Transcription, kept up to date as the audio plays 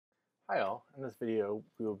Hi all, in this video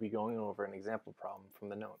we will be going over an example problem from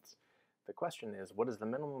the notes. The question is, what is the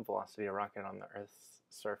minimum velocity a rocket on the Earth's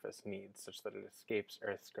surface needs such that it escapes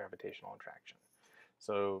Earth's gravitational attraction?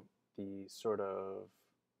 So the sort of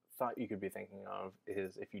thought you could be thinking of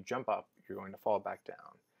is if you jump up, you're going to fall back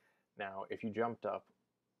down. Now if you jumped up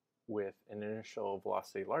with an initial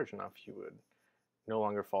velocity large enough, you would no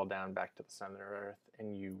longer fall down back to the center of Earth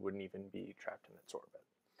and you wouldn't even be trapped in its orbit.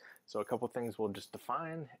 So a couple things we'll just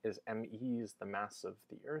define is ME is the mass of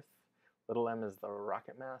the Earth, little m is the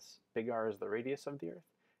rocket mass, big R is the radius of the Earth.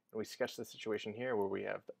 And we sketch the situation here where we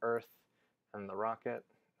have the Earth and the rocket,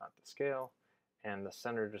 not the scale, and the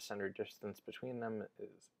center to center distance between them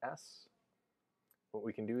is S. What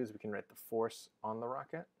we can do is we can write the force on the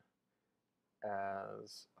rocket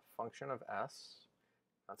as a function of S.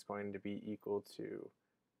 That's going to be equal to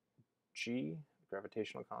G,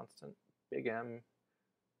 gravitational constant, big M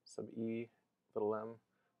sub e little m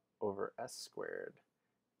over s squared.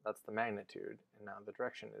 That's the magnitude, and now the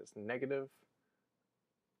direction is negative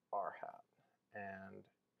r hat, and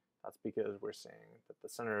that's because we're saying that the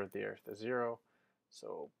center of the Earth is 0,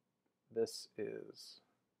 so this is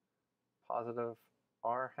positive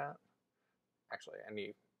r hat, actually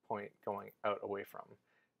any point going out away from,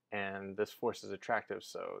 and this force is attractive,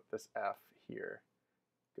 so this F here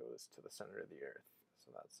goes to the center of the Earth,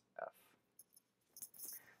 so that's F.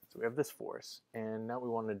 So we have this force, and now what we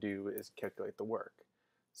want to do is calculate the work.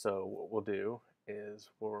 So what we'll do is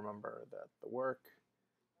we'll remember that the work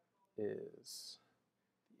is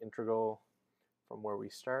the integral from where we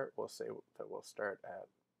start. We'll say that we'll start at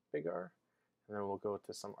big R, and then we'll go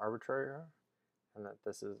to some arbitrary R, and that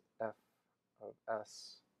this is f of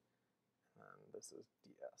s, and this is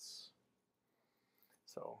ds.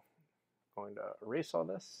 So I'm going to erase all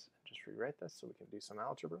this and just rewrite this so we can do some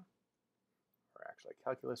algebra. Or actually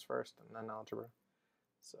calculus first and then algebra.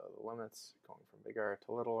 So the limits going from big R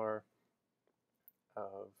to little r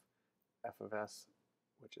of f of s,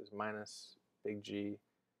 which is minus big G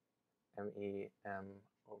me m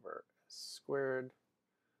over s squared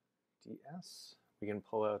ds. We can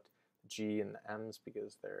pull out the G and the m's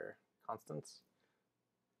because they're constants,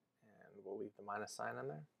 and we'll leave the minus sign in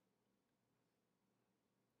there.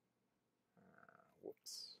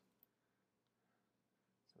 Whoops.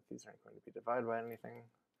 These aren't going to be divided by anything.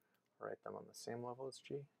 I'll write them on the same level as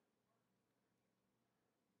G.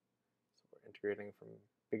 So we're integrating from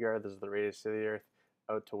big R, this is the radius of the Earth,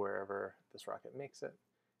 out to wherever this rocket makes it.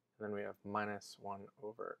 And then we have minus 1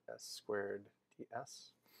 over s squared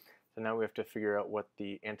ds. So now we have to figure out what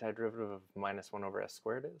the antiderivative of minus 1 over s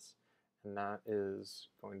squared is. And that is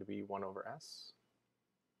going to be 1 over s.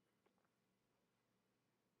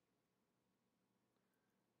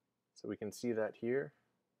 So we can see that here.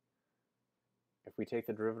 If we take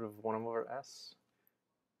the derivative of 1 over s,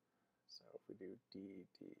 so if we do d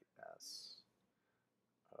ds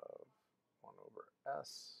of 1 over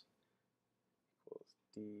s equals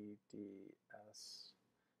d ds,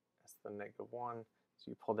 s to the negative 1, so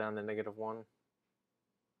you pull down the negative 1,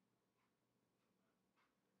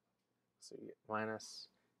 so you get minus,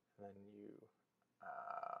 and then you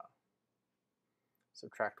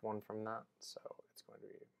subtract 1 from that, so it's going to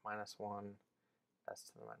be minus 1 s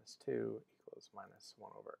to the minus 2 equals minus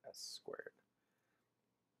 1 over s squared.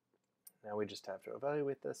 Now we just have to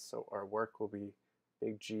evaluate this, so our work will be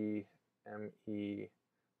big G me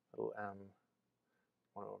little m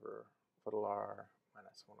 1 over little r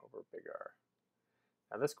minus 1 over big R.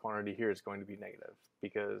 Now this quantity here is going to be negative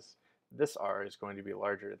because this r is going to be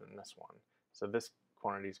larger than this one. So this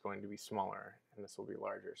quantity is going to be smaller and this will be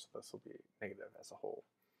larger, so this will be negative as a whole.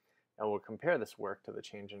 Now we'll compare this work to the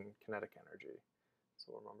change in kinetic energy.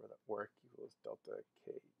 So remember that work equals delta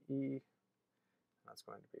Ke, and that's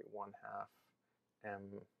going to be 1/2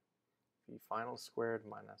 mv final squared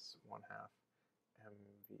minus 1/2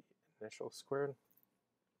 mv initial squared.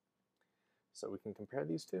 So we can compare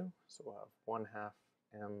these two. So we'll have 1/2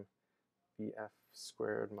 mvf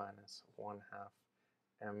squared minus 1/2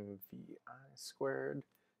 mvi squared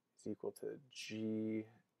is equal to g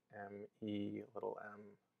me little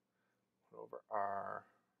m 1 over r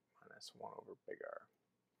minus 1 over big R.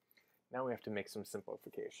 Now we have to make some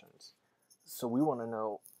simplifications. So we want to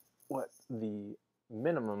know what the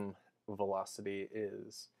minimum velocity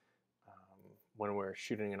is when we're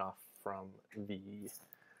shooting it off from the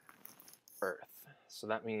Earth. So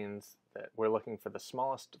that means that we're looking for the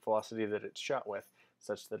smallest velocity that it's shot with,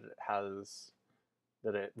 such that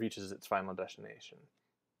it reaches its final destination.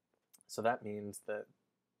 So that means that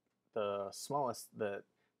the smallest that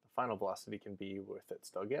the final velocity can be with it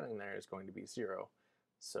still getting there is going to be 0.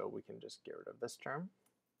 So we can just get rid of this term.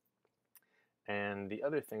 And the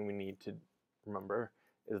other thing we need to remember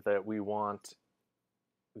is that we want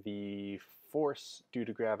the force due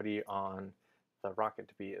to gravity on the rocket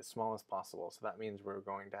to be as small as possible. So that means we're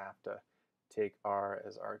going to have to take r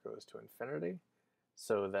as r goes to infinity,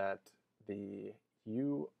 so that the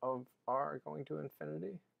u of r going to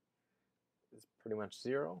infinity is pretty much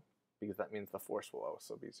 0, because that means the force will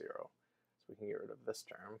also be 0. So we can get rid of this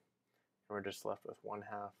term, and we're just left with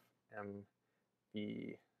 1/2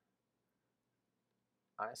 mv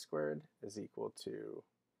I squared is equal to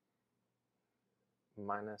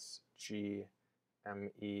minus g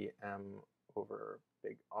MEM over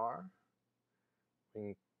big R. We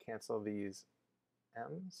can cancel these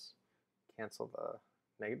m's, cancel the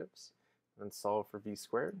negatives, and then solve for v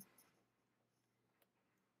squared.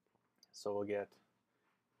 So we'll get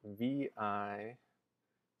vi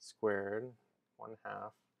squared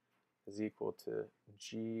 1/2 is equal to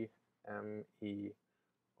g me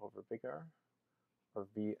over big R, or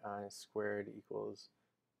vi squared equals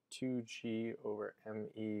 2g over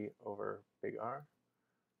me over big R.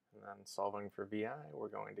 And then solving for vi, we're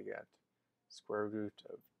going to get square root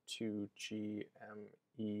of 2g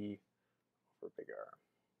me over big R.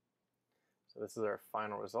 So this is our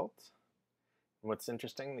final result. And what's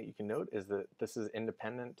interesting that you can note is that this is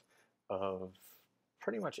independent of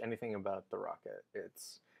pretty much anything about the rocket.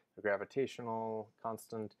 It's the gravitational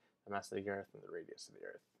constant, the mass of the Earth, and the radius of the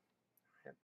Earth.